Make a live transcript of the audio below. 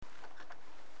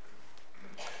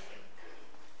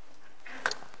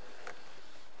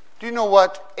Do you know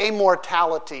what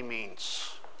immortality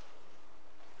means?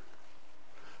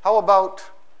 How about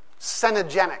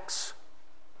cenogenics?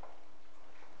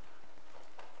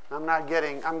 I'm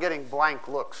getting blank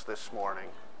looks this morning.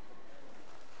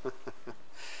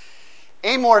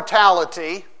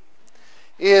 Immortality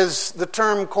is the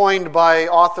term coined by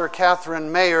author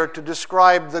Catherine Mayer to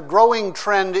describe the growing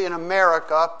trend in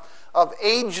America of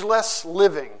ageless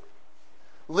living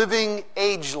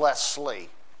agelessly.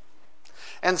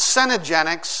 And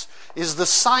cenogenics is the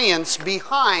science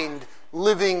behind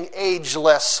living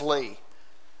agelessly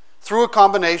through a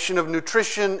combination of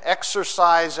nutrition,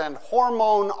 exercise, and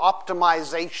hormone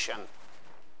optimization.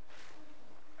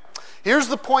 Here's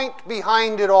the point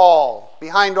behind it all,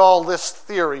 behind all this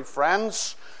theory,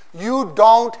 friends. You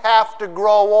don't have to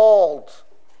grow old.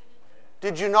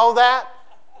 Did you know that?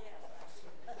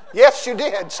 Yes, you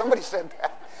did. Somebody said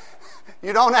that.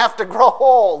 You don't have to grow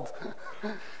old.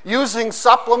 Using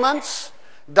supplements,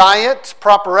 diet,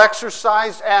 proper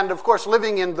exercise, and of course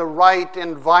living in the right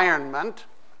environment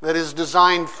that is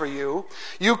designed for you,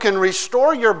 you can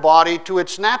restore your body to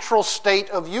its natural state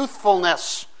of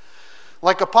youthfulness.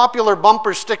 Like a popular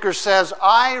bumper sticker says,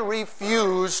 "I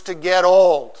refuse to get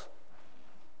old."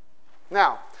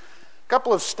 Now, a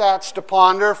couple of stats to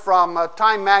ponder from a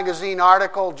Time magazine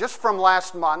article just from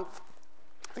last month.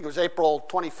 I think it was April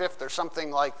 25th or something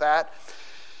like that.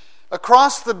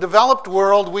 Across the developed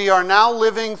world, we are now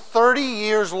living 30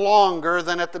 years longer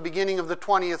than at the beginning of the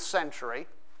 20th century.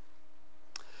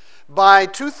 By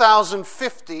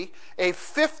 2050, a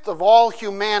fifth of all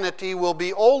humanity will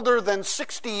be older than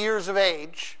 60 years of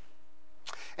age,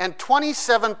 and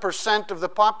 27% of the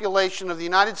population of the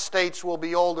United States will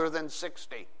be older than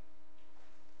 60.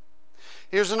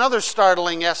 Here's another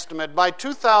startling estimate. By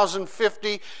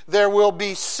 2050, there will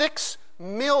be 6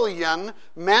 million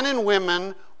men and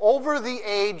women over the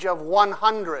age of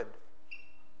 100.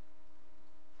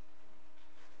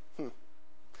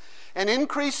 An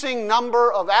increasing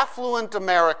number of affluent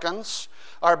Americans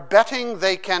are betting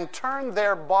they can turn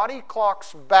their body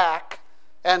clocks back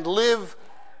and live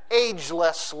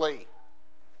agelessly.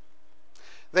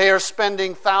 They are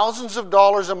spending thousands of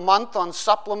dollars a month on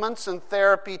supplements and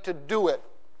therapy to do it.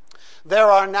 There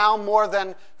are now more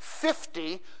than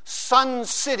 50 sun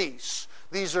cities.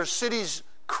 These are cities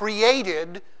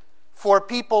created for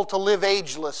people to live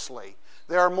agelessly.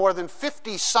 There are more than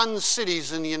 50 sun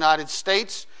cities in the United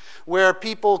States where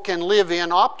people can live in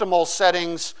optimal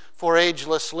settings for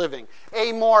ageless living.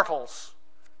 Amortals,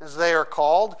 as they are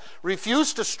called,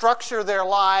 refuse to structure their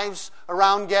lives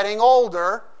around getting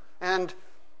older, and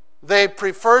they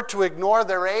prefer to ignore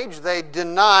their age. They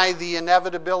deny the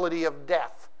inevitability of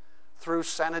death through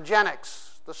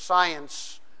cenogenics, the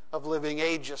science of living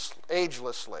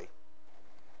agelessly.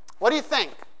 What do you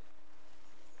think?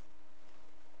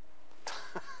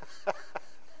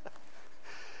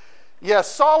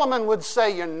 Yes, Solomon would say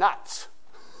you're nuts.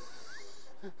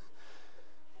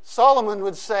 Solomon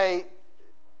would say,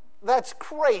 that's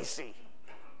crazy.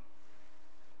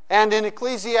 And in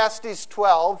Ecclesiastes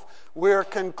 12, we're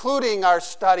concluding our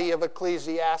study of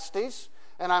Ecclesiastes,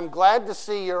 and I'm glad to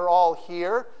see you're all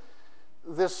here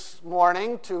this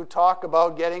morning to talk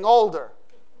about getting older.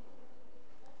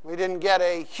 We didn't get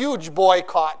a huge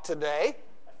boycott today.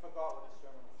 I forgot what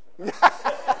the sermon was.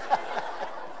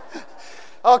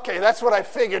 Okay, that's what I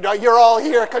figured. You're all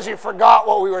here because you forgot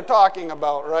what we were talking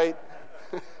about, right?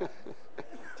 All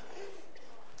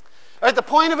right, the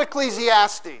point of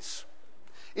Ecclesiastes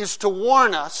is to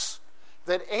warn us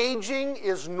that aging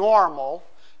is normal,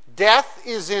 death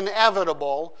is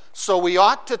inevitable, so we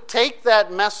ought to take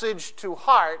that message to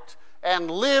heart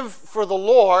and live for the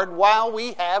Lord while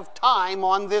we have time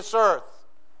on this earth.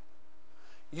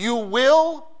 You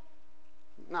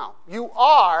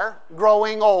are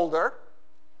growing older,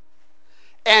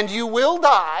 and you will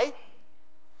die,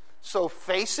 so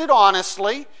face it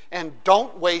honestly and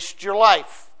don't waste your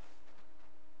life.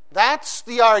 That's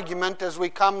the argument as we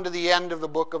come to the end of the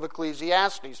book of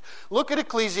Ecclesiastes. Look at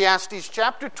Ecclesiastes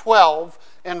chapter 12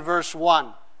 and verse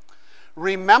 1.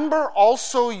 Remember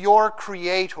also your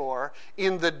Creator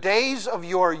in the days of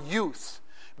your youth,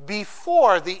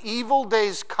 before the evil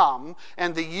days come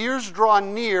and the years draw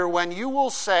near when you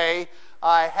will say,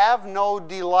 I have no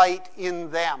delight in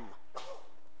them.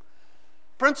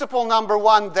 Principle number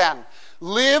 1 then,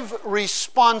 live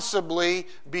responsibly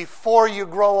before you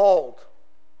grow old.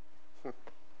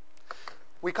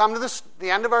 We come to the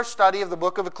end of our study of the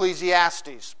book of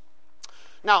Ecclesiastes.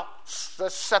 Now,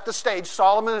 let's set the stage.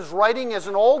 Solomon is writing as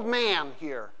an old man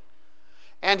here,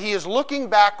 and he is looking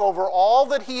back over all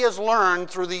that he has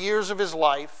learned through the years of his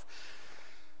life.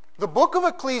 The book of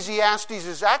Ecclesiastes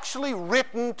is actually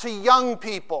written to young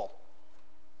people.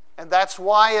 And that's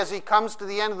why as he comes to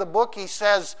the end of the book, he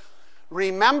says,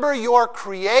 remember your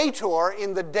Creator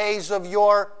in the days of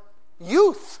your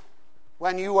youth,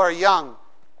 when you are young.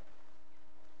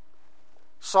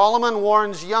 Solomon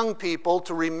warns young people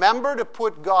to remember to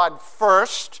put God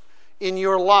first in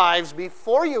your lives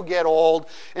before you get old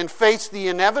and face the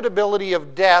inevitability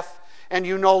of death, and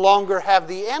you no longer have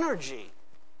the energy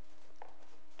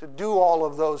to do all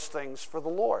of those things for the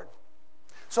Lord.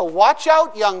 So watch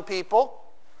out, young people.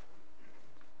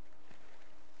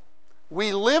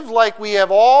 We live like we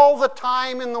have all the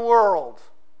time in the world.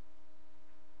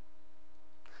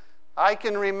 I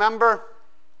can remember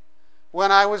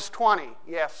when I was 20.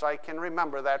 Yes, I can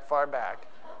remember that far back.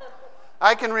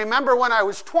 I can remember when I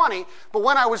was 20, but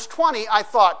when I was 20, I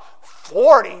thought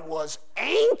 40 was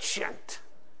ancient.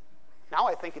 Now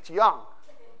I think it's young.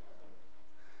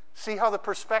 See how the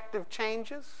perspective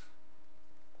changes?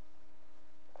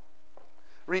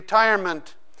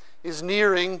 Retirement is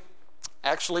nearing,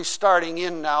 actually starting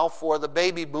in now for the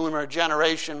baby boomer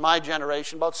generation, my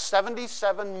generation. About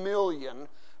 77 million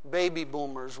baby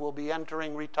boomers will be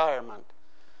entering retirement.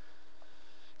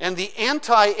 And the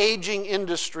anti-aging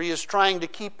industry is trying to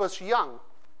keep us young.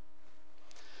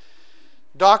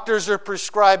 Doctors are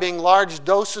prescribing large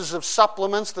doses of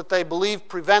supplements that they believe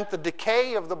prevent the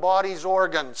decay of the body's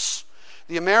organs.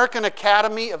 The American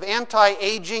Academy of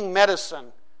Anti-Aging Medicine.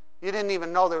 You didn't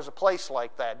even know there was a place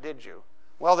like that, did you?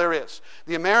 Well, there is.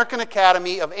 The American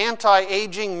Academy of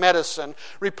Anti-Aging Medicine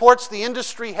reports the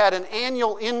industry had an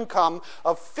annual income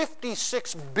of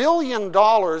 $56 billion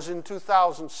in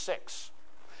 2006.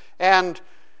 And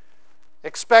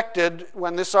expected,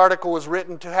 when this article was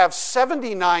written, to have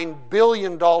 $79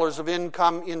 billion of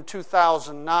income in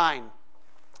 2009.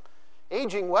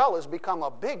 Aging well has become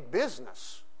a big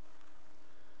business.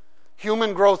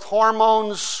 Human growth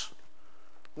hormones,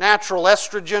 natural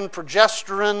estrogen,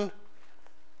 progesterone,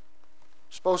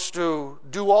 supposed to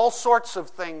do all sorts of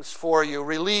things for you,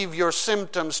 relieve your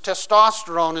symptoms.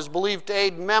 Testosterone is believed to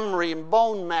aid memory and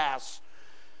bone mass.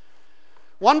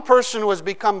 One person who has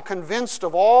become convinced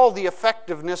of all the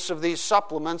effectiveness of these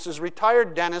supplements is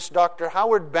retired dentist Dr.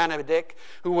 Howard Benedict,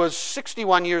 who was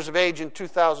 61 years of age in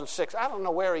 2006. I don't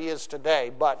know where he is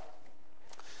today, but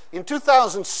in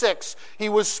 2006, he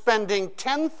was spending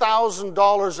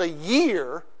 $10,000 a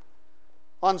year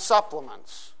on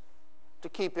supplements to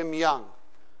keep him young.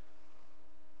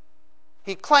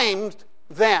 He claimed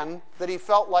then that he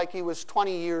felt like he was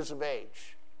 20 years of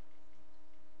age.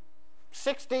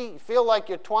 60, you feel like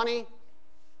you're 20,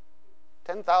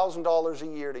 $10,000 a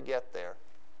year to get there.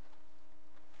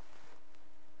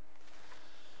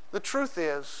 The truth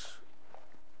is,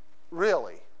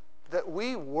 really, that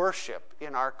we worship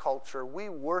in our culture, we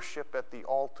worship at the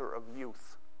altar of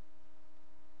youth.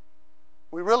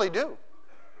 We really do.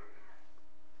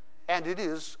 And it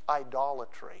is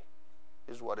idolatry,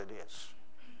 is what it is.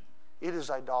 It is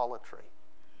idolatry.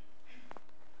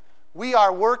 We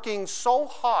are working so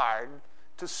hard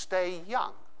to stay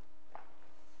young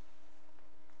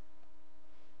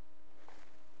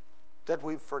that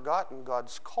we've forgotten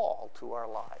God's call to our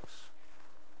lives.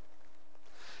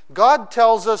 God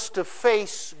tells us to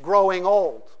face growing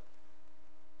old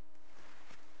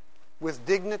with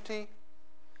dignity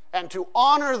and to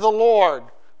honor the Lord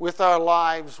with our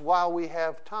lives while we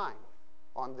have time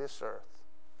on this earth.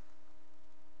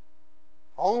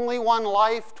 Only one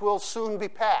life 'twill soon be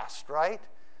past, right?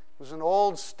 It was an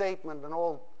old statement, an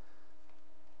old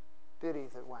ditty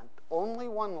that went, only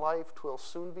one life 'twill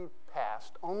soon be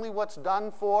past. Only what's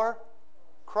done for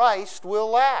Christ will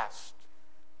last.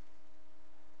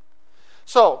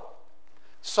 So,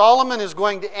 Solomon is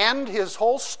going to end his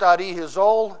whole study, his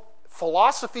whole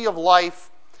philosophy of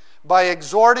life, by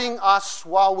exhorting us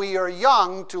while we are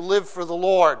young to live for the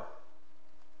Lord.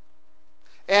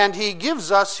 And he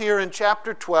gives us here in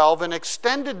chapter 12 an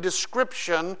extended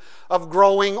description of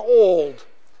growing old.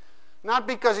 Not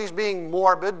because he's being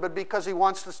morbid, but because he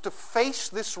wants us to face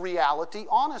this reality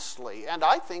honestly. And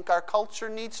I think our culture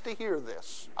needs to hear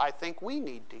this. I think we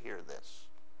need to hear this.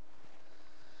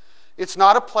 It's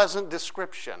not a pleasant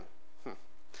description.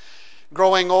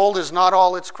 Growing old is not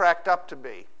all it's cracked up to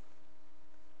be,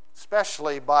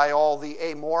 especially by all the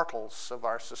amortals of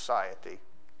our society.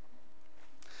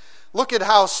 Look at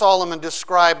how Solomon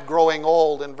described growing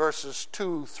old in verses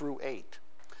 2 through 8.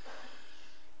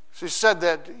 So he said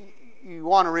that you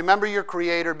want to remember your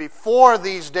Creator before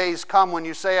these days come when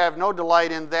you say, I have no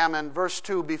delight in them. And verse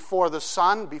 2, before the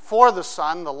sun,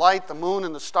 the light, the moon,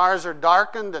 and the stars are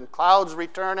darkened, and clouds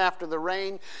return after the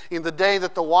rain. In the day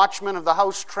that the watchmen of the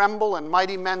house tremble, and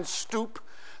mighty men stoop,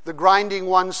 The grinding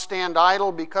ones stand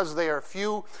idle because they are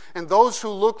few, and those who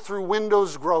look through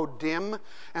windows grow dim,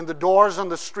 and the doors on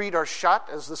the street are shut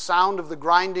as the sound of the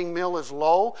grinding mill is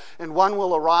low, and one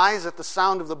will arise at the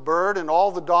sound of the bird, and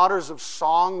all the daughters of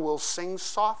song will sing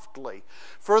softly.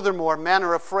 Furthermore, men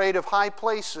are afraid of high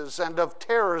places and of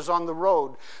terrors on the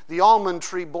road. The almond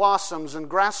tree blossoms, and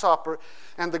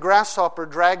the grasshopper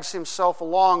drags himself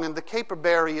along, and the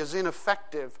caperberry is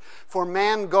ineffective. For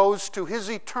man goes to his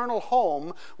eternal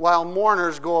home, while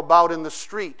mourners go about in the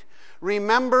street.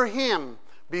 Remember him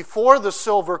before the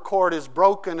silver cord is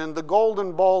broken and the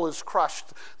golden bowl is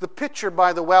crushed. The pitcher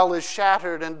by the well is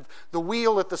shattered and the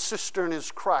wheel at the cistern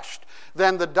is crushed.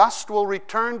 Then the dust will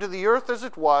return to the earth as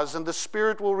it was, and the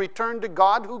spirit will return to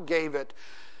God who gave it.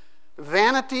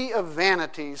 Vanity of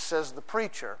vanities, says the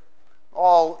preacher.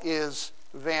 All is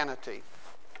vanity.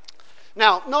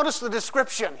 Now, notice the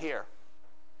description here.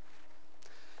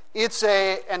 It's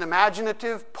an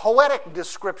imaginative, poetic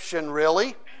description,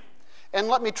 really. And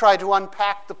let me try to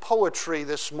unpack the poetry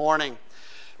this morning.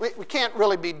 We can't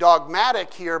really be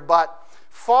dogmatic here, but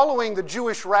following the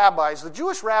Jewish rabbis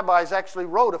actually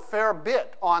wrote a fair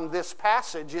bit on this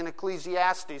passage in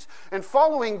Ecclesiastes. And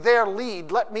following their lead,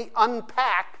 let me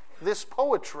unpack this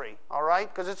poetry, all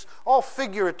right? Because it's all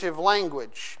figurative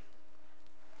language.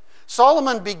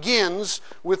 Solomon begins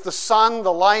with the sun,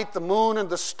 the light, the moon, and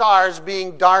the stars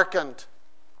being darkened.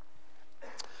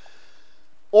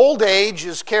 Old age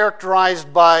is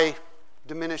characterized by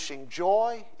diminishing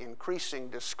joy, increasing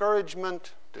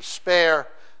discouragement, despair,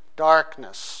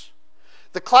 darkness.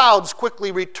 The clouds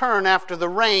quickly return after the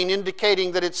rain,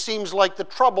 indicating that it seems like the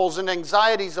troubles and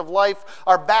anxieties of life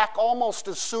are back almost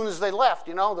as soon as they left.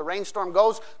 You know, the rainstorm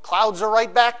goes, clouds are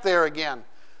right back there again.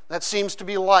 That seems to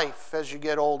be life as you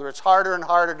get older. It's harder and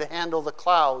harder to handle the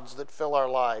clouds that fill our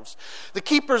lives. The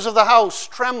keepers of the house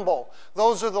tremble.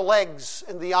 Those are the legs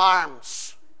and the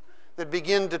arms that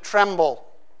begin to tremble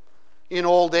in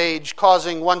old age,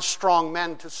 causing once strong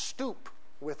men to stoop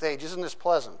with age. Isn't this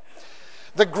pleasant?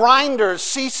 The grinders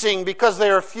ceasing because they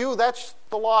are few, that's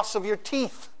the loss of your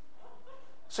teeth.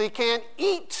 So you can't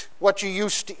eat what you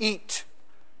used to eat.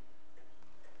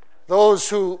 Those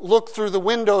who look through the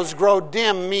windows grow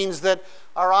dim means that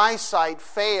our eyesight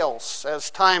fails as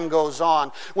time goes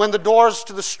on. When the doors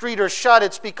to the street are shut,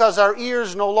 it's because our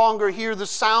ears no longer hear the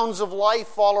sounds of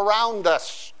life all around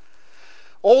us.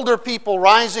 Older people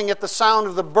rising at the sound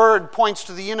of the bird points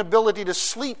to the inability to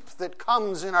sleep that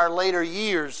comes in our later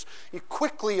years. You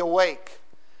quickly awake.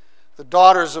 The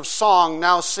daughters of song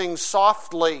now sing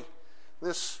softly.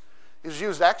 This is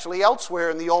used actually elsewhere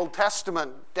in the Old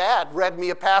Testament. Dad read me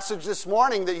a passage this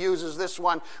morning that uses this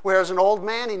one, where as an old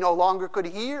man he no longer could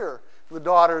hear the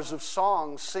daughters of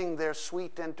song sing their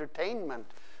sweet entertainment.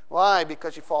 Why?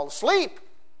 Because you fall asleep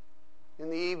in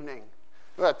the evening.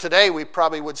 Well, today we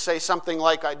probably would say something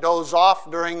like, I doze off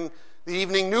during the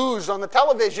evening news on the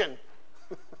television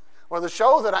or the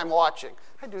show that I'm watching.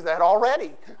 I do that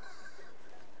already.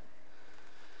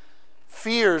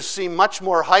 Fears seem much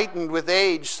more heightened with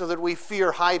age, so that we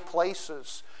fear high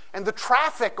places. And the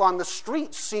traffic on the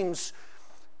streets seems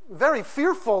very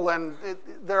fearful, and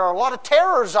there are a lot of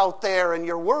terrors out there, and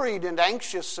you're worried and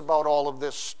anxious about all of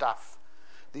this stuff.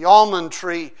 The almond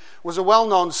tree was a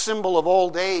well-known symbol of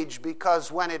old age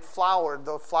because when it flowered,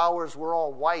 the flowers were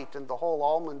all white, and the whole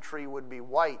almond tree would be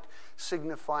white,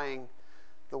 signifying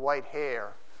the white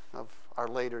hair of our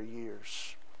later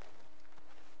years.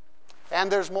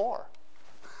 And there's more.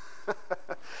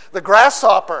 The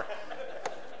grasshopper.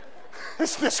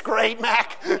 Isn't this great,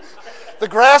 Mac? The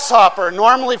grasshopper,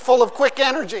 normally full of quick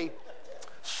energy,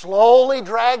 slowly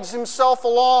drags himself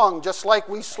along, just like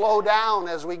we slow down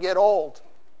as we get old.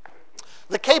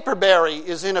 The caperberry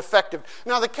is ineffective.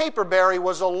 Now, the caperberry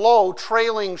was a low,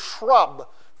 trailing shrub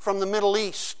from the Middle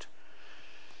East.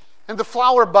 And the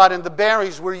flower bud and the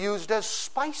berries were used as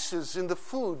spices in the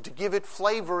food to give it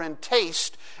flavor and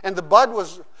taste. And the bud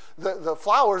was... The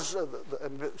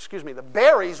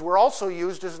berries were also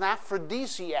used as an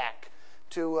aphrodisiac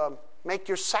to make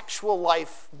your sexual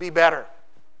life be better.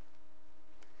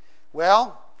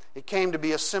 Well, it came to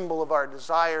be a symbol of our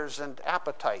desires and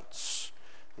appetites.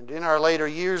 And in our later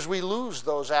years, we lose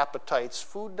those appetites.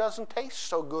 Food doesn't taste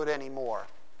so good anymore.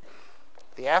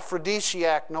 The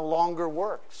aphrodisiac no longer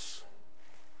works.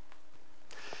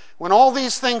 When all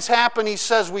these things happen, he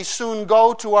says, we soon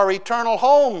go to our eternal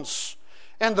homes.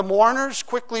 And the mourners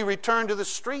quickly return to the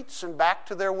streets and back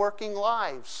to their working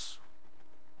lives,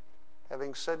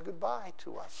 having said goodbye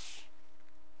to us.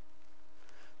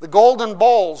 The golden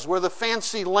bowls were the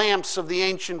fancy lamps of the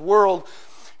ancient world,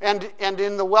 and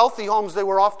in the wealthy homes they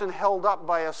were often held up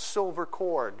by a silver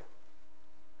cord.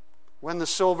 When the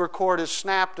silver cord is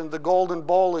snapped and the golden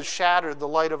bowl is shattered, the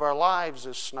light of our lives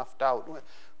is snuffed out.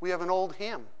 We have an old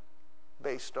hymn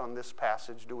based on this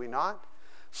passage, do we not?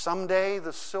 Someday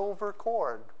the silver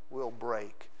cord will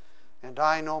break, and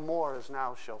I no more as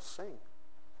now shall sing.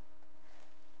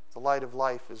 The light of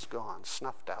life is gone,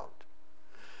 snuffed out.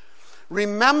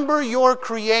 Remember your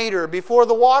Creator before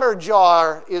the water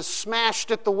jar is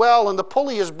smashed at the well and the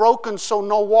pulley is broken so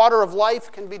no water of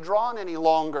life can be drawn any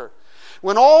longer.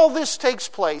 When all this takes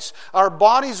place, our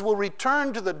bodies will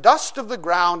return to the dust of the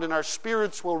ground and our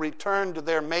spirits will return to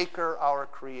their Maker, our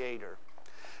Creator.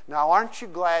 Now, aren't you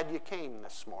glad you came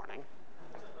this morning?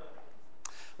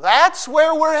 That's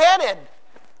where we're headed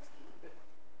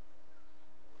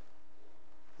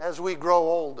as we grow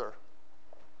older.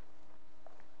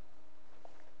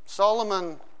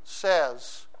 Solomon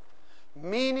says,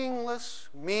 meaningless,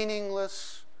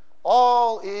 meaningless,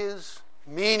 all is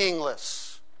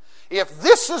meaningless. If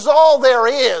this is all there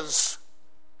is,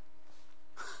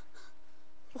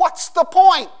 what's the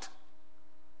point?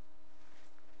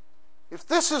 If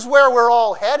this is where we're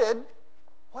all headed,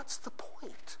 what's the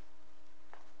point?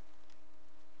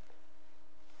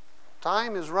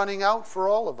 Time is running out for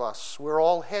all of us. We're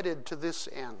all headed to this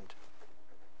end.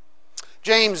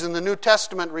 James in the New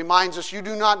Testament reminds us, you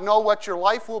do not know what your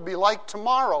life will be like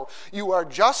tomorrow. You are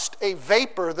just a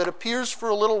vapor that appears for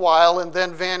a little while and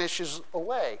then vanishes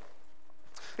away.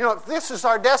 You know, if this is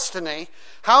our destiny,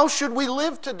 how should we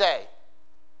live today?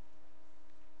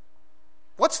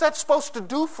 What's that supposed to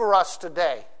do for us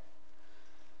today?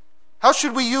 How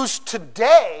should we use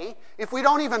today if we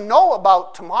don't even know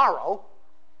about tomorrow?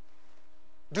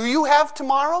 Do you have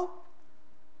tomorrow?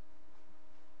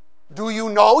 Do you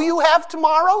know you have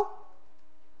tomorrow?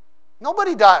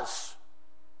 Nobody does.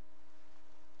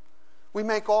 We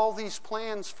make all these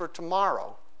plans for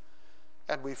tomorrow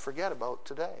and we forget about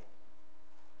today.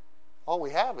 All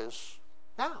we have is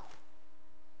now.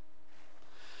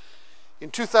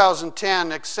 In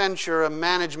 2010, Accenture, a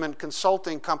management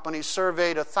consulting company,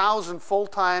 surveyed 1,000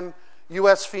 full-time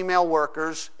U.S. female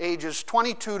workers ages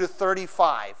 22 to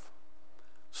 35,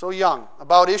 so young,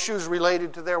 about issues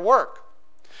related to their work.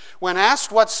 When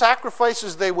asked what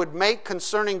sacrifices they would make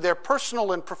concerning their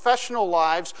personal and professional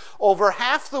lives, over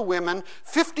half the women,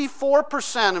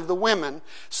 54% of the women,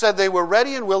 said they were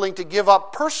ready and willing to give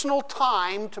up personal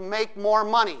time to make more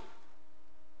money.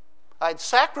 I'd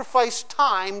sacrifice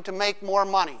time to make more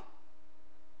money.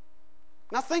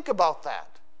 Now think about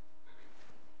that.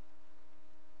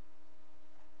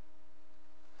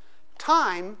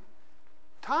 Time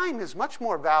is much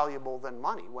more valuable than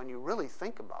money when you really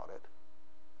think about it.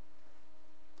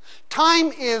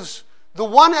 Time is the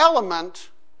one element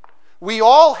we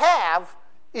all have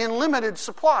in limited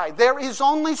supply. There is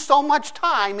only so much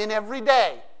time in every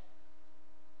day.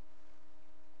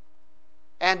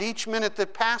 And each minute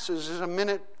that passes is a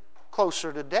minute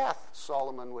closer to death,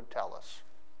 Solomon would tell us.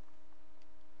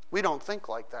 We don't think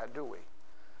like that, do we?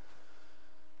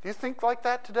 Do you think like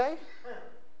that today?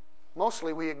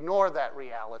 Mostly we ignore that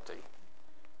reality.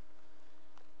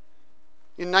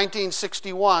 In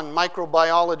 1961,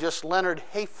 microbiologist Leonard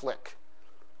Hayflick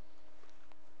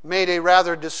made a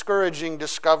rather discouraging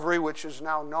discovery, which is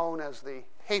now known as the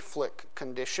Hayflick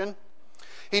condition.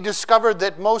 He discovered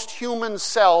that most human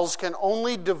cells can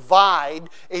only divide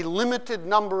a limited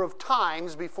number of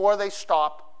times before they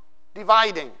stop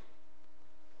dividing.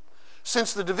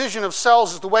 Since the division of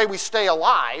cells is the way we stay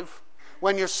alive,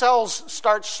 when your cells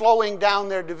start slowing down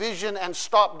their division and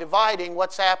stop dividing,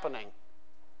 what's happening?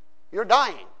 You're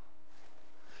dying.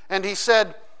 And he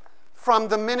said, from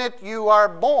the minute you are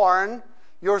born,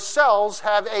 your cells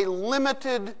have a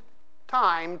limited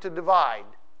time to divide.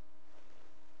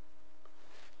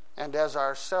 And as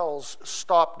our cells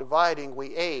stop dividing,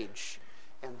 we age.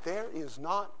 And there is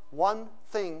not one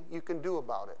thing you can do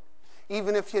about it.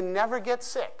 Even if you never get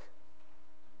sick,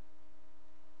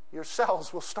 your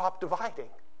cells will stop dividing.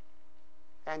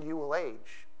 And you will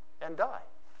age and die.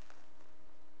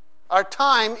 Our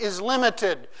time is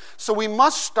limited. So we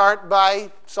must start by,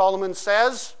 Solomon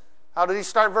says, how did he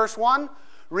start verse 1?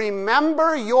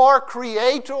 Remember your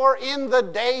Creator in the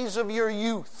days of your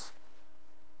youth.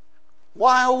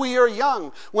 While we are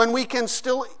young, when we can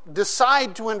still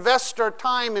decide to invest our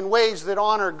time in ways that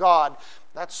honor God.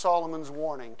 That's Solomon's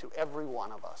warning to every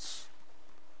one of us.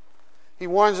 He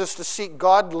warns us to seek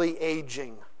godly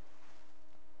aging.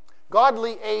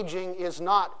 Godly aging is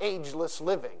not ageless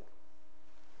living.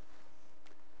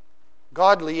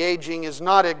 Godly aging is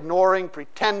not ignoring,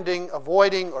 pretending,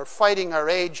 avoiding, or fighting our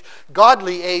age.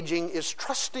 Godly aging is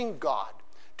trusting God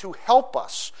to help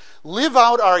us live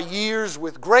out our years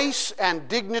with grace and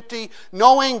dignity,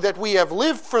 knowing that we have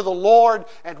lived for the Lord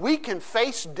and we can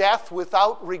face death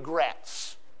without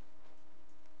regrets.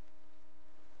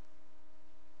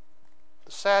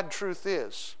 The sad truth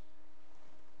is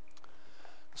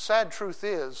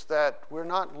that we're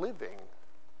not living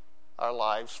our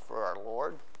lives for our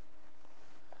Lord.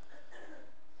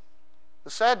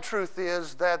 The sad truth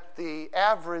is that the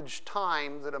average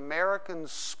time that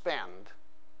Americans spend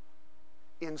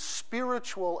in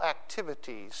spiritual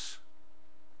activities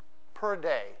per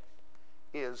day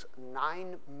is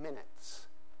 9 minutes.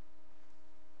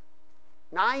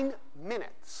 9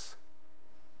 minutes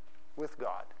with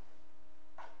God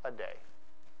a day.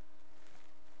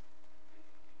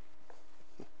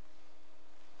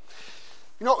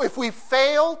 You know, if we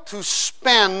fail to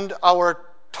spend our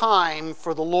time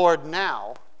for the Lord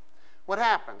now, what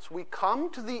happens? We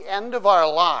come to the end of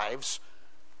our lives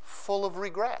full of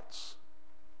regrets.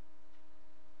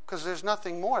 Because there's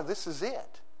nothing more. This is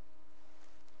it.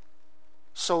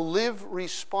 So live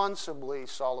responsibly,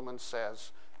 Solomon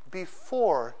says,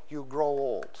 before you grow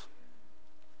old.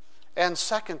 And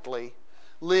secondly,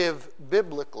 live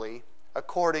biblically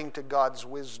according to God's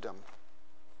wisdom.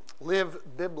 Live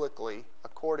biblically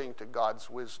according to God's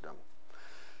wisdom.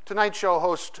 Tonight show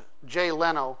host Jay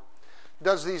Leno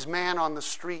does these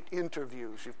man-on-the-street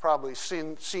interviews. You've probably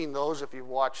seen those if you've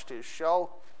watched his show.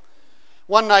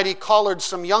 One night he collared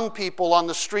some young people on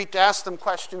the street to ask them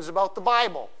questions about the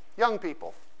Bible. Young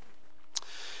people.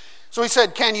 So he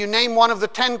said, "Can you name one of the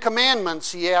 10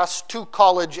 Commandments?" he asked 2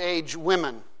 college-age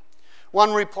women.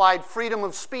 One replied, "Freedom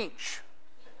of speech."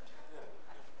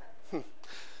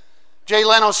 Jay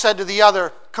Leno said to the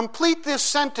other, "Complete this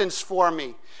sentence for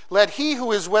me. Let he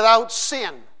who is without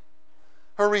sin."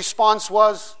 Her response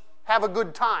was, "Have a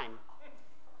good time."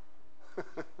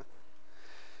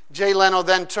 Jay Leno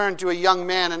then turned to a young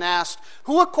man and asked,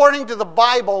 "Who, according to the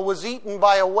Bible, was eaten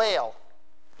by a whale?"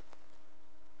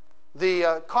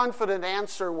 The confident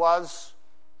answer was,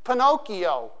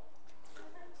 "Pinocchio."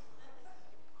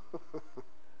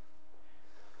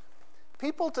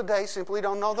 People today simply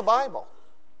don't know the Bible.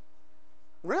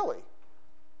 Really.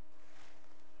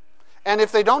 And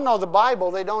if they don't know the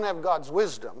Bible, they don't have God's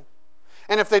wisdom.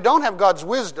 And if they don't have God's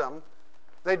wisdom,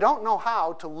 they don't know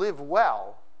how to live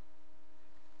well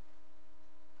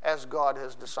as God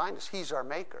has designed us. He's our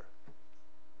maker.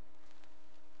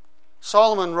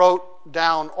 Solomon wrote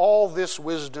down all this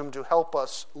wisdom to help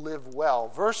us live well.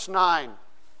 Verse 9.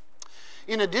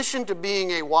 In addition to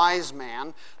being a wise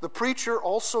man, the preacher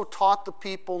also taught the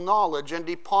people knowledge, and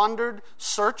he pondered,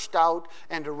 searched out,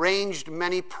 and arranged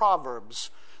many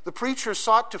proverbs. The preacher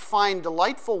sought to find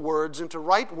delightful words and to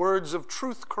write words of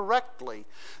truth correctly.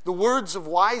 The words of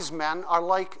wise men are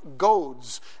like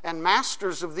goads, and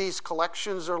masters of these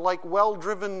collections are like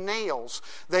well-driven nails.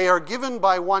 They are given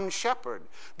by one shepherd.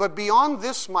 But beyond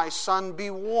this, my son,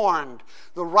 be warned.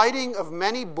 The writing of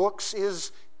many books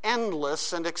is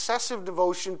endless, and excessive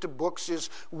devotion to books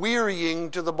is wearying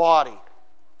to the body.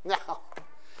 Now,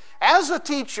 as a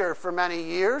teacher for many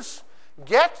years,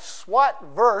 guess what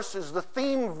verse is the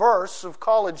theme verse of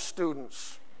college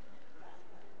students?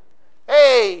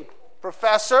 "Hey,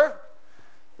 professor,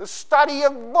 the study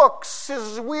of books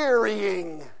is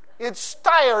wearying. It's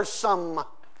tiresome.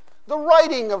 The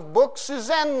writing of books is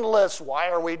endless.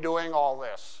 Why are we doing all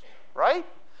this?" Right?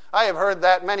 I have heard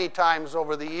that many times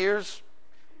over the years.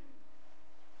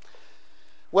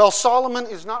 Well, Solomon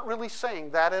is not really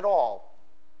saying that at all.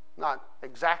 Not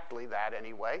exactly that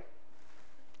anyway.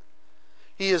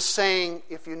 He is saying,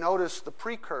 if you notice the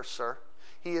precursor,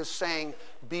 he is saying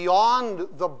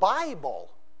beyond the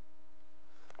Bible,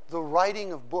 the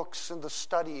writing of books and the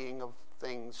studying of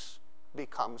things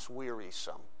becomes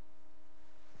wearisome.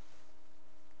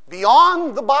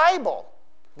 Beyond the Bible,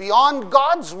 beyond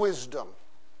God's wisdom.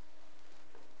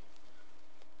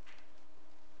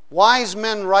 Wise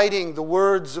men writing the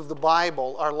words of the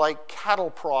Bible are like cattle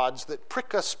prods that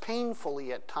prick us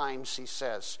painfully at times, he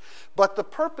says. But the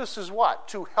purpose is what?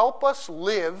 To help us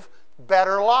live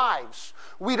better lives.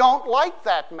 We don't like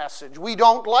that message. We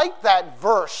don't like that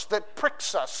verse that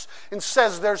pricks us and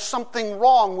says there's something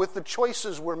wrong with the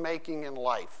choices we're making in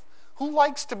life. Who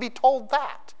likes to be told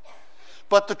that?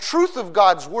 But the truth of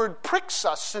God's word pricks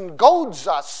us and goads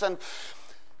us and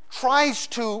tries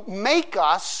to make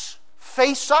us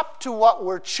face up to what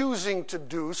we're choosing to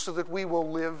do so that we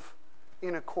will live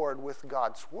in accord with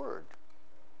God's word.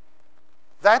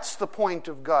 That's the point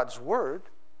of God's word.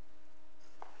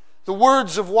 The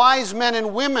words of wise men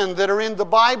and women that are in the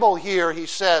Bible here, he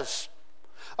says,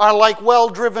 are like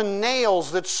well-driven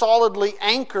nails that solidly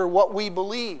anchor what we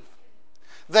believe.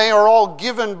 They are all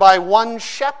given by one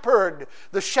shepherd,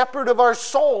 the shepherd of our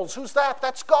souls. Who's that?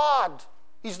 That's God.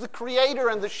 He's the creator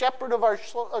and the shepherd of our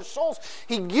souls.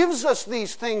 He gives us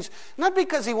these things, not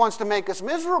because he wants to make us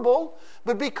miserable,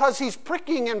 but because he's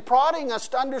pricking and prodding us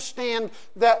to understand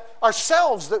that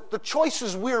ourselves, that the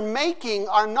choices we're making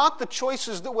are not the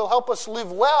choices that will help us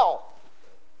live well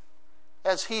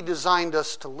as he designed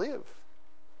us to live.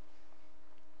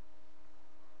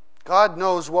 God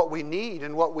knows what we need,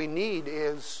 and what we need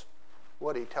is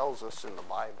what he tells us in the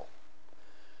Bible.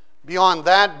 Beyond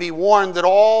that, be warned that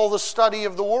all the study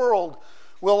of the world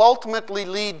will ultimately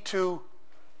lead to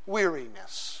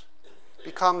weariness. It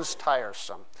becomes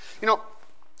tiresome.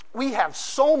 We have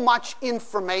so much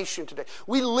information today.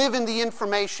 We live in the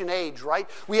information age, right?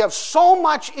 We have so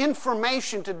much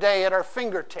information today at our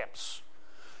fingertips.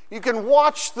 You can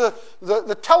watch the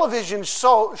television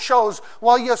shows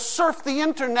while you surf the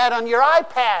internet on your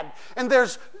iPad, and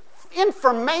there's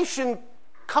information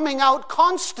coming out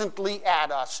constantly at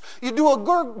us. You do a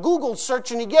Google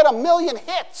search and you get 1 million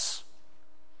hits.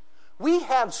 We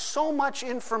have so much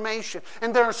information,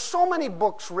 and there are so many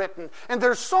books written, and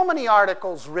there's so many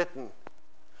articles written.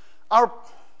 Our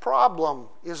problem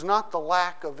is not the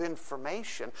lack of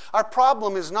information. Our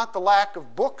problem is not the lack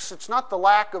of books. It's not the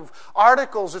lack of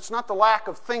articles. It's not the lack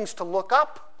of things to look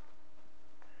up.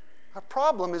 Our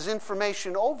problem is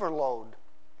information overload.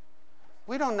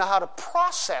 We don't know how to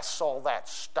process all that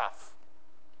stuff.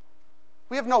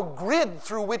 We have no grid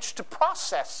through which to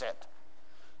process it.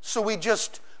 So we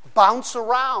just bounce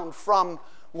around from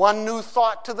one new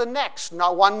thought to the next,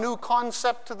 not one new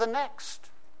concept to the next.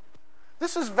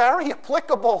 This is very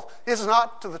applicable, is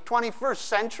not to the 21st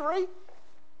century?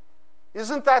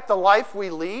 Isn't that the life we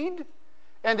lead?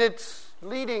 And it's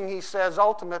leading, he says,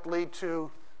 ultimately to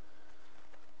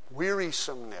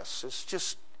wearisomeness.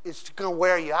 It's going to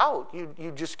wear you out.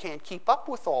 You just can't keep up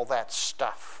with all that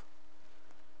stuff.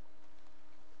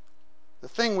 The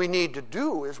thing we need to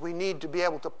do is we need to be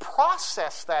able to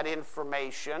process that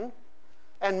information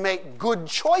and make good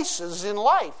choices in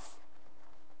life.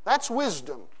 That's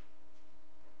wisdom.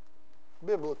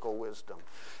 Biblical wisdom.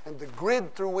 And the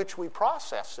grid through which we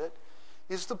process it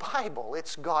is the Bible.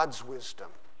 It's God's wisdom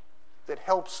that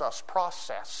helps us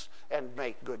process and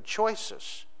make good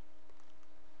choices.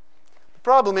 The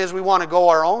problem is we want to go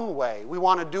our own way. We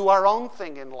want to do our own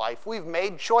thing in life. We've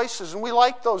made choices and we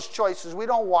like those choices. We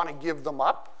don't want to give them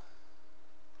up.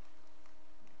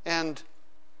 And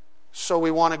so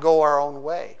we want to go our own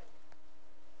way.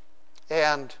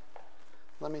 And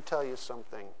let me tell you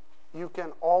something. You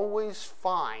can always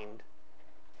find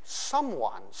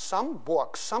someone, some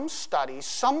book, some study,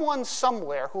 someone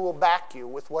somewhere who will back you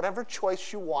with whatever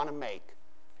choice you want to make.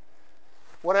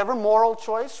 Whatever moral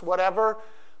choice, whatever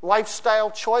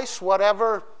lifestyle choice,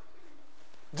 whatever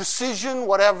decision,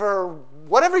 whatever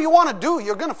you want to do,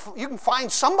 you can find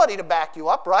somebody to back you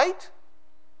up, right?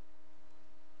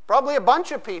 Probably a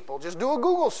bunch of people. Just do a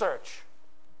Google search.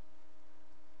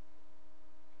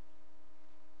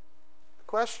 The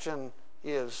question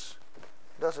is,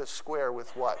 does it square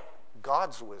with what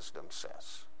God's wisdom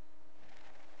says?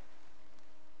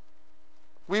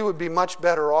 We would be much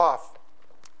better off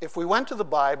if we went to the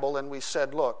Bible and we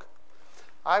said, look,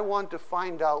 I want to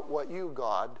find out what you,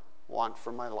 God, want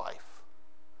for my life.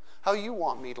 How you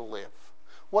want me to live.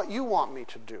 What you want me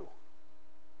to do.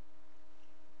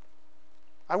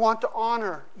 I want to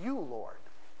honor you, Lord,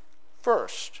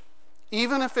 first.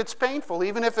 Even if it's painful,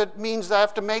 even if it means I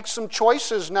have to make some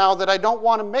choices now that I don't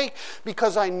want to make,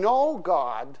 because I know,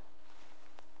 God,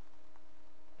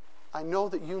 I know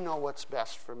that you know what's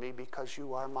best for me because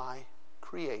you are my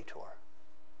creator,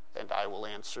 and I will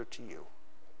answer to you.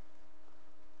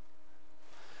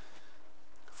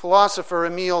 Philosopher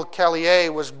Émile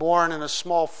Carlier was born in a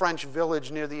small French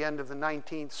village near the end of the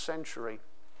 19th century.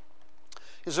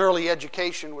 His early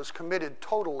education was committed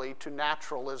totally to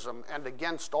naturalism and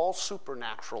against all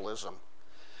supernaturalism,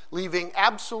 leaving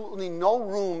absolutely no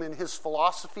room in his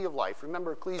philosophy of life.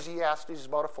 Remember, Ecclesiastes is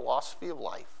about a philosophy of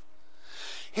life.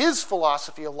 His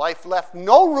philosophy of life left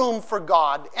no room for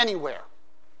God anywhere.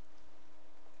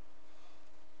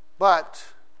 But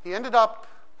he ended up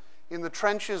in the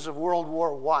trenches of World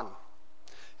War I.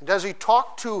 And as he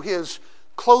talked to his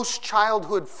close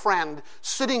childhood friend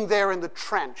sitting there in the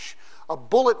trench, a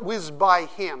bullet whizzed by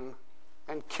him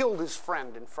and killed his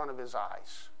friend in front of his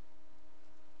eyes.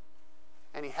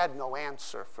 And he had no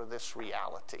answer for this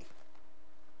reality.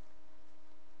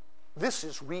 This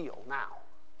is real now.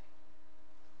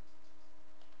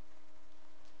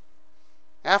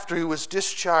 After he was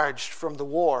discharged from the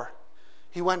war,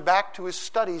 he went back to his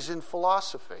studies in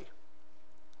philosophy.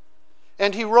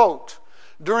 And he wrote,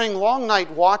 During long night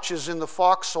watches in the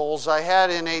foxholes, I had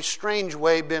in a strange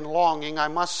way been longing, I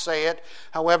must say it,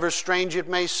 however strange it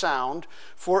may sound,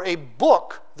 for a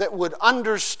book that would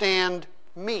understand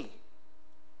me.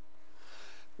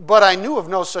 But I knew of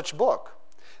no such book.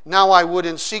 Now I would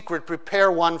in secret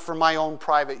prepare one for my own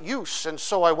private use. And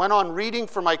so I went on reading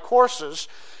for my courses.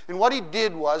 And what he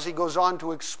did was, he goes on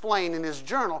to explain in his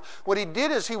journal, what he did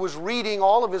is he was reading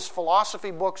all of his philosophy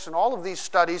books and all of these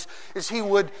studies, is he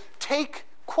would take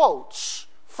quotes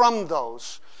from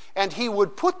those and he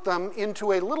would put them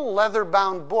into a little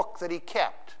leather-bound book that he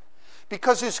kept.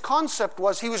 Because his concept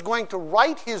was he was going to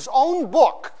write his own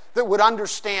book that would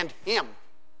understand him.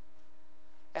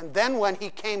 And then when he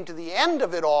came to the end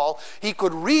of it all, he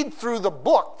could read through the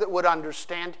book that would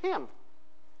understand him.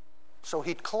 So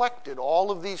he'd collected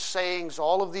all of these sayings,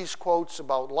 all of these quotes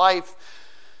about life.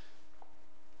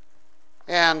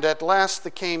 And at last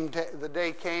the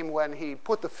day came when he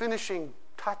put the finishing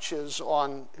touches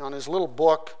on his little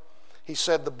book. He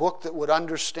said, the book that would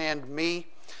understand me.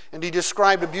 And he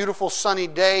described a beautiful sunny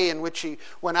day in which he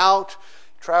went out,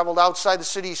 traveled outside the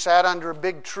city, sat under a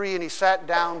big tree, and he sat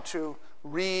down to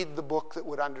read the book that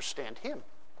would understand him.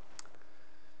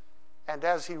 And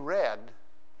as he read,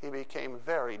 he became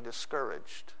very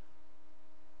discouraged.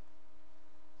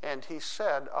 And he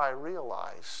said, I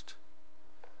realized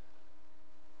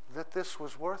that this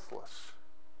was worthless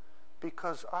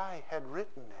because I had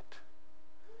written it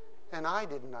and I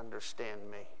didn't understand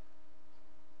me.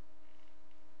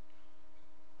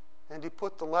 And he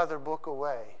put the leather book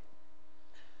away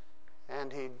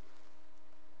and he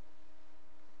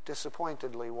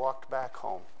disappointedly walked back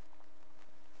home.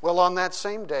 Well, on that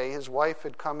same day, his wife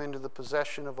had come into the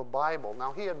possession of a Bible.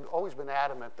 Now, he had always been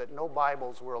adamant that no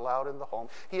Bibles were allowed in the home.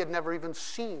 He had never even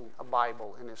seen a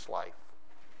Bible in his life.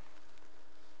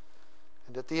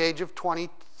 And at the age of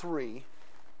 23,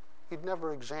 he'd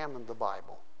never examined the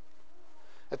Bible.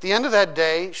 At the end of that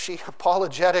day, she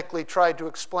apologetically tried to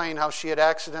explain how she had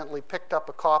accidentally picked up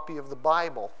a copy of the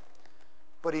Bible.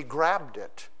 But he grabbed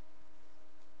it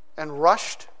and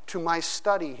rushed to my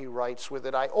study, he writes with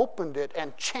it. I opened it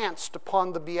and chanced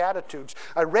upon the Beatitudes.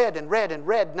 I read and read and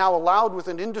read, now aloud with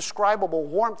an indescribable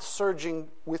warmth surging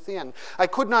within. I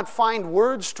could not find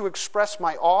words to express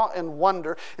my awe and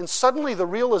wonder, and suddenly the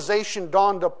realization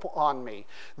dawned upon me.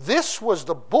 This was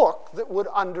the book that would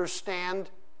understand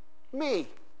me.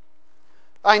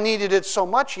 I needed it so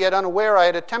much, yet unaware I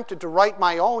had attempted to write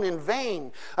my own in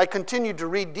vain. I continued to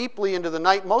read deeply into the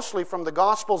night, mostly from the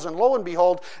Gospels, and lo and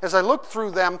behold, as I looked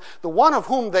through them, the one of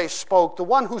whom they spoke, the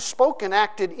one who spoke and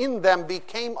acted in them,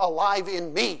 became alive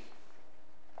in me,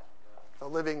 the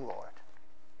living Lord.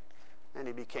 And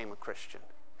he became a Christian.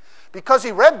 Because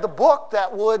he read the book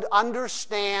that would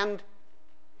understand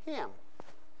him.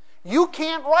 You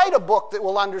can't write a book that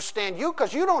will understand you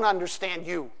because you don't understand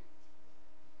you.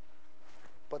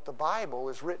 But the Bible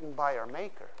is written by our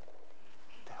Maker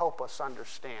to help us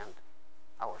understand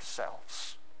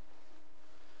ourselves.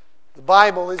 The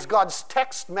Bible is God's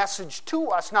text message to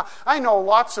us. Now, I know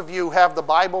lots of you have the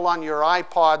Bible on your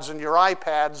iPods and your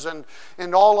iPads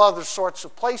and all other sorts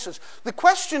of places. The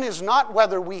question is not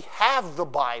whether we have the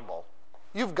Bible.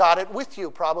 You've got it with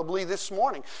you probably this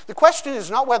morning. The question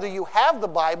is not whether you have the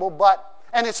Bible,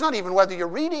 and it's not even whether you're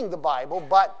reading the Bible,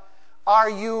 but are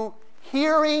you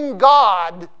hearing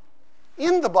God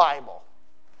in the Bible?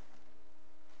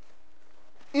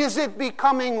 Is it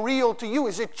becoming real to you?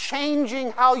 Is it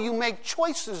changing how you make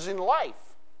choices in life?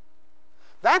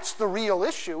 That's the real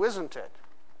issue, isn't it?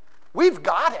 We've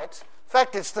got it. In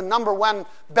fact, it's the number one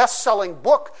best-selling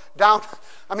book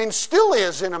still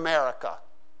is in America.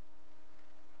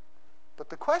 But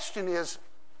the question is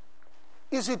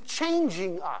it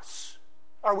changing us?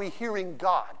 Are we hearing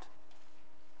God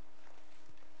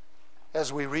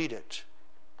as we read it?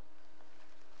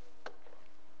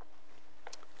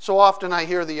 So often I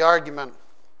hear the argument,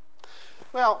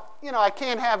 I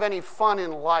can't have any fun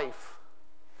in life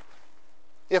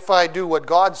if I do what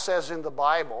God says in the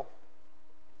Bible.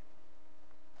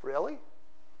 Really?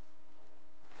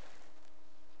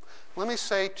 Let me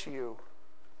say to you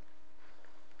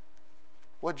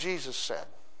what Jesus said,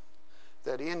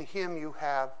 that in him you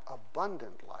have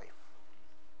abundant life,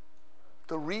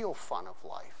 the real fun of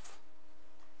life,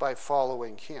 by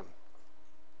following him.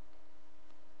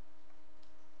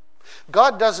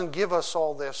 God doesn't give us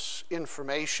all this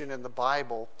information in the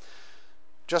Bible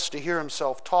just to hear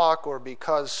himself talk or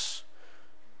because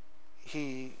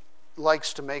he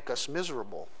likes to make us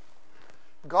miserable.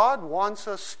 God wants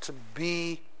us to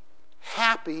be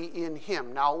happy in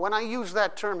him. Now, when I use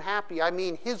that term happy, I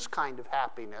mean his kind of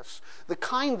happiness, the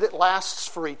kind that lasts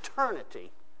for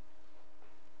eternity.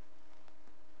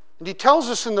 And he tells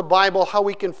us in the Bible how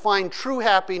we can find true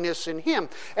happiness in him.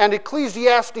 And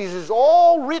Ecclesiastes is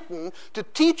all written to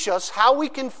teach us how we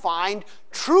can find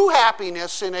true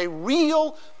happiness in a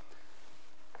real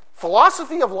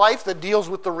philosophy of life that deals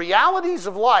with the realities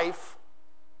of life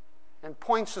and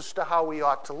points us to how we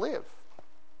ought to live.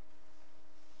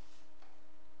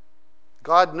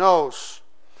 God knows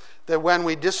that when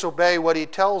we disobey what he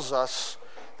tells us,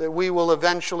 that we will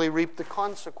eventually reap the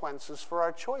consequences for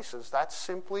our choices. That's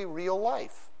simply real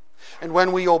life. And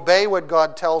when we obey what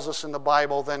God tells us in the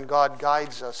Bible, then God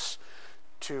guides us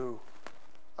to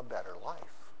a better life.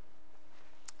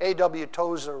 A.W.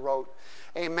 Tozer wrote,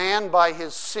 "A man by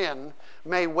his sin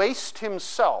may waste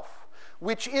himself,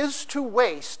 which is to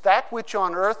waste that which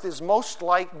on earth is most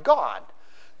like God.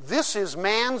 This is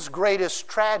man's greatest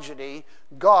tragedy,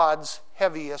 God's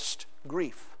heaviest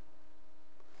grief."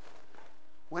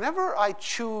 Whenever I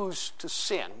choose to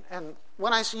sin, and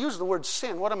when I use the word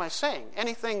sin, what am I saying?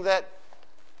 Anything that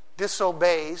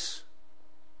disobeys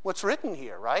what's written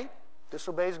here, right?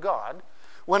 Disobeys God.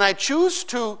 When I choose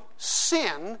to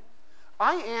sin,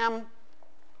 I am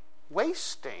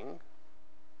wasting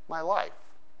my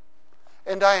life.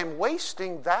 And I am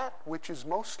wasting that which is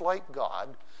most like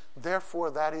God.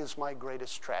 Therefore, that is my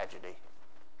greatest tragedy.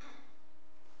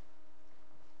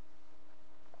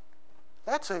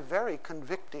 That's a very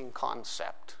convicting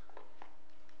concept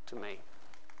to me.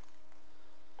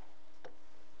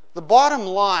 The bottom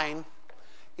line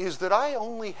is that I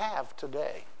only have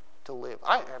today to live.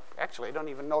 I don't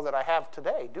even know that I have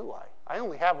today, do I? I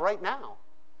only have right now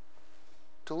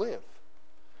to live.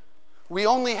 We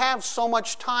only have so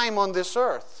much time on this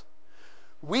earth.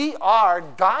 We are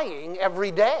dying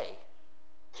every day.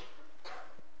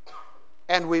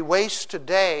 And we waste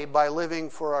today by living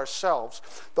for ourselves.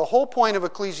 The whole point of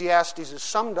Ecclesiastes is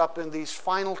summed up in these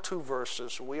final two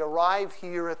verses. We arrive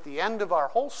here at the end of our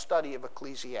whole study of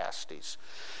Ecclesiastes.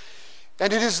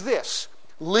 And it is this: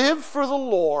 live for the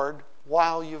Lord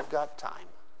while you've got time.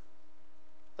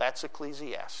 That's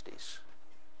Ecclesiastes.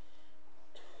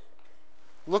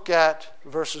 Look at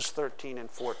verses 13 and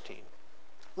 14.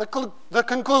 The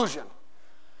conclusion.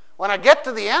 When I get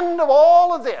to the end of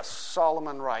all of this,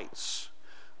 Solomon writes,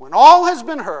 when all has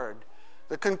been heard,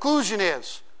 the conclusion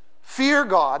is, fear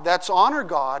God, that's honor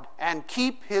God, and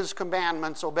keep his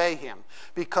commandments, obey him.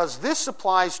 Because this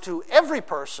applies to every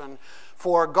person,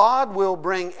 for God will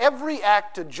bring every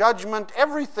act to judgment,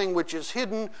 everything which is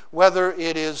hidden, whether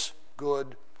it is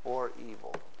good or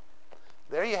evil.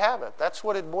 There you have it. That's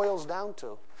what it boils down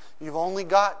to. You've only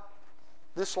got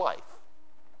this life.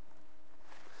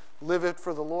 Live it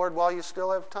for the Lord while you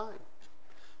still have time,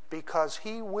 because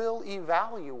he will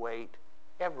evaluate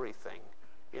everything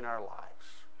in our lives.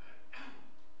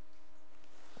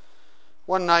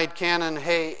 One night, Canon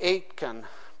Hay Aitken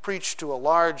preached to a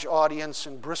large audience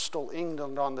in Bristol,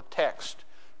 England, on the text,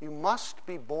 "You must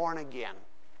be born again."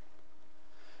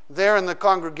 There in the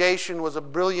congregation was a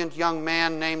brilliant young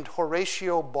man named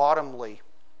Horatio Bottomley,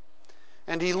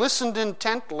 and he listened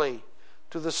intently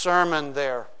to the sermon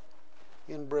there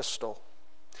in Bristol.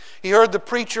 He heard the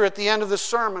preacher at the end of the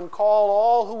sermon call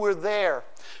all who were there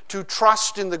to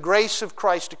trust in the grace of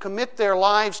Christ, to commit their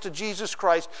lives to Jesus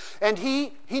Christ. And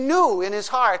he knew in his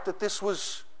heart that this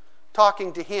was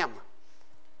talking to him.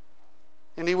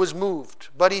 And he was moved.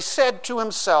 But he said to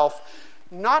himself,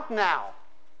 not now.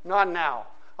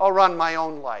 I'll run my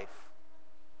own life.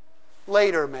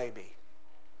 Later, maybe.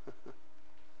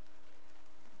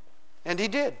 And he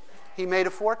did. He made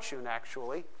a fortune,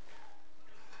 actually.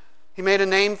 He made a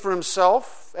name for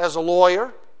himself as a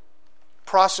lawyer,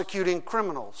 prosecuting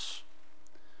criminals.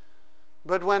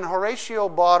 But when Horatio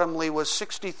Bottomley was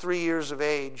 63 years of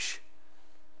age,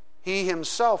 he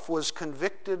himself was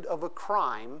convicted of a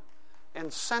crime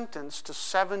and sentenced to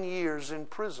 7 years in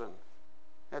prison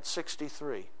at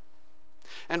 63.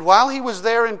 And while he was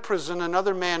there in prison,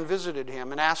 another man visited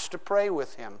him and asked to pray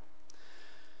with him.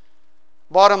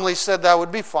 Bottomley said that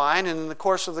would be fine, and in the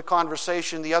course of the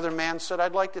conversation, the other man said,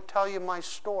 "I'd like to tell you my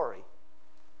story.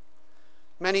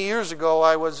 Many years ago,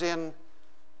 I was in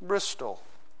Bristol,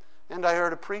 and I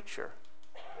heard a preacher,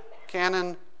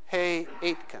 Canon Hay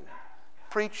Aitken,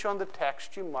 preach on the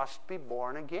text, 'You must be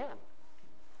born again.'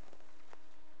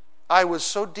 I was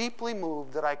so deeply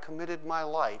moved that I committed my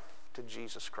life to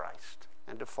Jesus Christ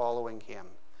and to following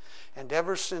him. And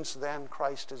ever since then,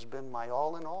 Christ has been my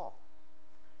all in all.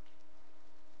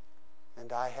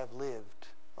 And I have lived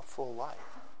a full life."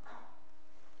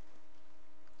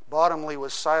 Bottomley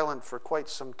was silent for quite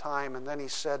some time, and then he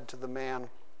said to the man,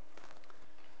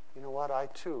 "You know what? I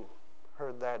too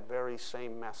heard that very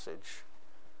same message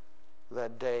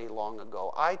that day long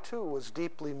ago. I too was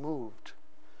deeply moved.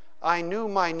 I knew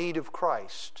my need of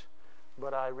Christ,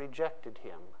 but I rejected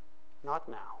him. Not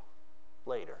now,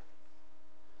 later.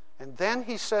 And then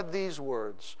he said these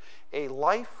words, a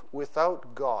life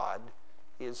without God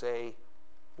is a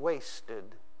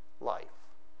wasted life.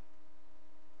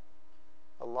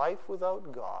 A life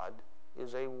without God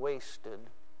is a wasted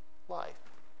life.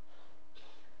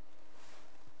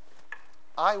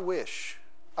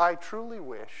 I truly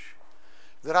wish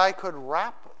that I could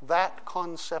wrap that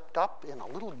concept up in a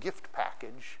little gift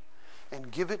package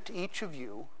and give it to each of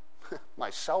you,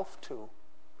 myself too.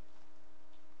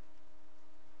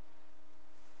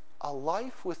 A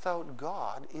life without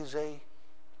God is a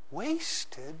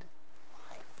wasted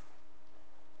life.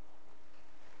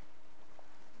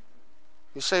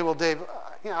 You say, well, Dave,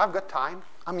 I've got time.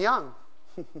 I'm young.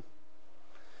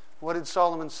 What did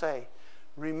Solomon say?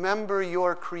 Remember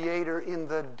your Creator in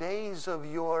the days of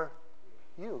your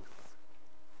youth.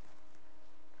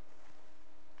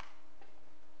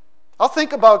 I'll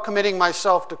think about committing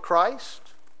myself to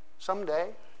Christ someday.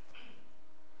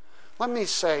 Let me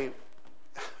say,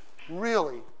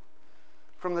 really,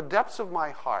 from the depths of my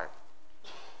heart,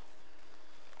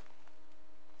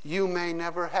 you may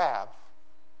never have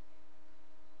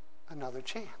another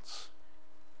chance.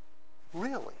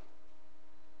 Really.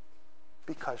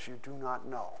 Because you do not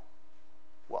know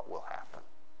what will happen.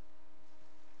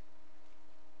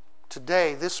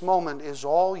 Today, this moment is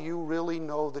all you really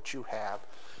know that you have.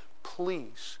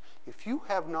 Please, if you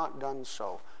have not done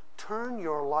so, turn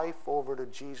your life over to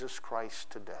Jesus Christ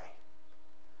today.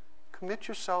 Commit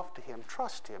yourself to him.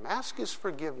 Trust him. Ask his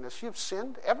forgiveness. You've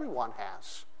sinned. Everyone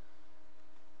has.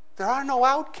 There are no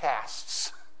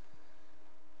outcasts.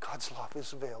 God's love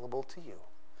is available to you.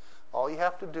 All you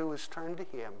have to do is turn to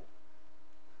him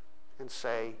and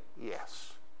say,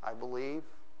 yes, I believe.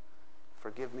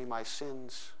 Forgive me my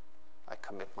sins. I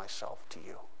commit myself to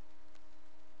you.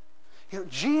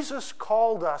 Jesus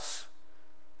called us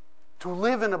to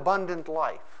live an abundant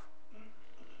life.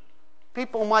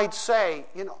 People might say,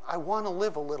 I want to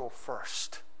live a little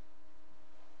first.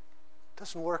 It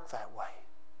doesn't work that way.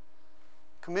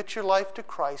 Commit your life to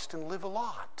Christ and live a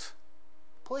lot.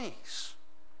 Please,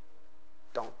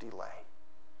 don't delay.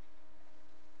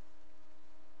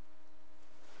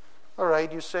 All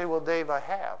right, you say, well, Dave, I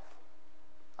have.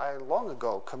 I long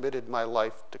ago committed my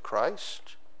life to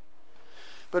Christ.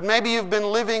 But maybe you've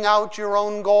been living out your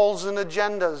own goals and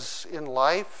agendas in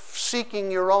life,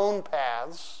 seeking your own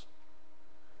paths.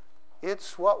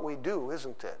 It's what we do,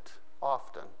 isn't it?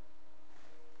 Often.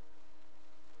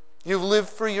 You've lived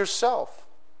for yourself.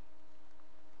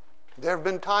 There have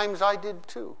been times I did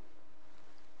too.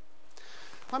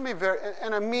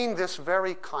 And I mean this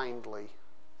very kindly.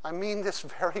 I mean this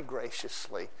very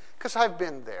graciously, because I've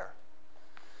been there.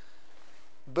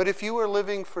 But if you are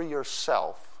living for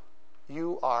yourself,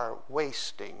 you are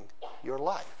wasting your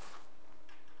life.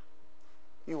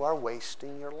 You are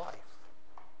wasting your life.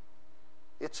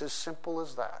 It's as simple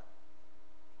as that.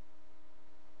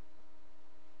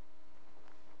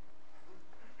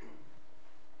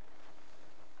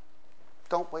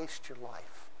 Don't waste your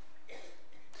life.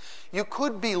 You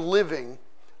could be living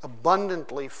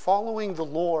abundantly, following the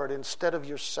Lord instead of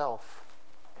yourself.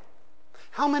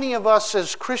 How many of us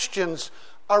as Christians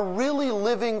are really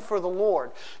living for the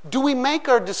Lord? Do we make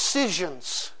our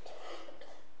decisions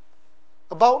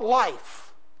about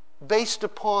life based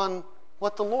upon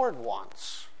what the Lord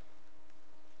wants?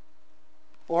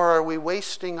 Or are we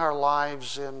wasting our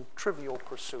lives in trivial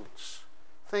pursuits,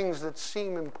 things that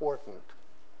seem important?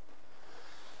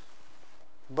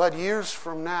 But years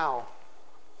from now,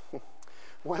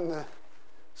 when the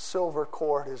silver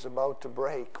cord is about to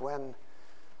break, when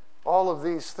all of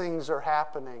these things are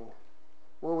happening,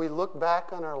 will we look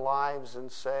back on our lives and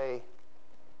say,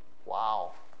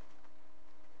 wow,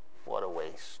 what a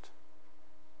waste?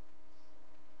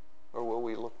 Or will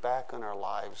we look back on our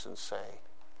lives and say,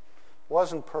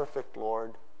 wasn't perfect,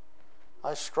 Lord.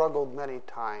 I struggled many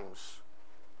times,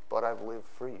 but I've lived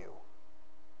for you.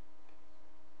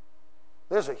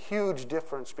 There's a huge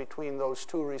difference between those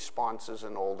two responses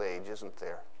in old age, isn't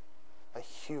there? A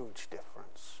huge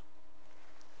difference.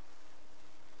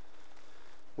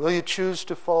 Will you choose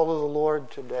to follow the Lord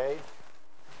today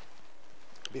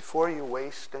before you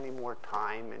waste any more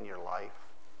time in your life?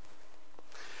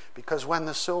 Because when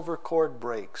the silver cord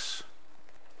breaks,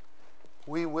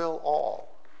 we will all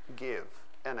give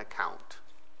an account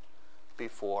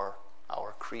before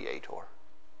our Creator.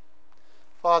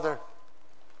 Father,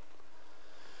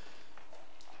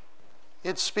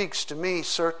 it speaks to me,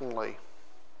 certainly,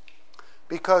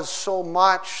 because so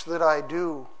much that I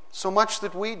do, so much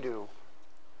that we do,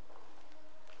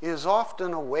 is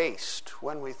often a waste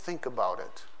when we think about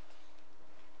it.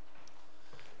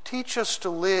 Teach us to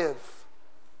live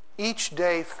each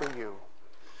day for you.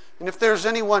 And if there's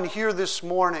anyone here this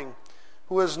morning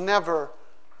who has never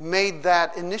made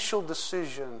that initial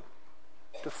decision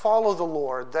to follow the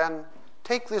Lord, then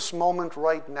take this moment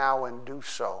right now and do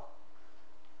so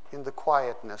in the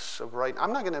quietness of right.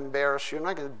 I'm not going to embarrass you. I'm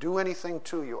not going to do anything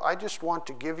to you. I just want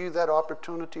to give you that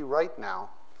opportunity right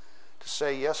now to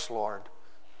say, yes, Lord,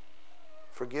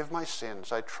 forgive my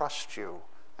sins. I trust you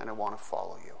and I want to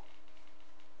follow you.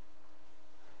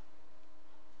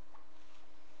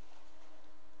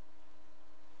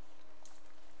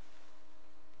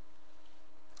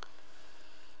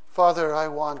 Father, I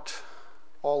want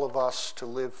all of us to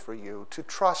live for you, to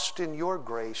trust in your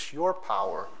grace, your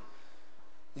power,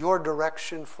 your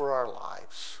direction for our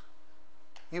lives.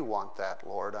 You want that,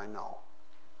 Lord, I know.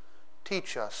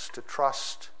 Teach us to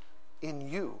trust in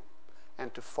you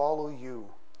and to follow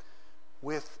you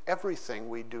with everything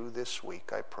we do this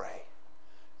week, I pray,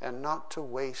 and not to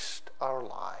waste our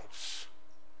lives.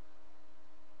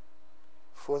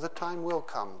 For the time will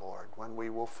come, Lord, when we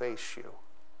will face you.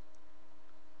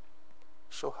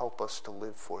 So help us to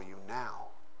live for you now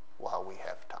while we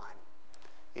have time.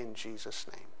 In Jesus'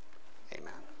 name,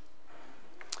 amen.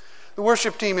 The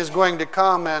worship team is going to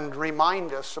come and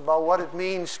remind us about what it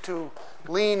means to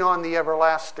lean on the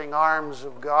everlasting arms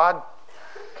of God.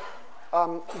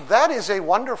 That is a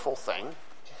wonderful thing.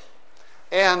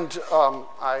 And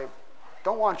I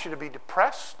don't want you to be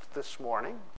depressed this morning.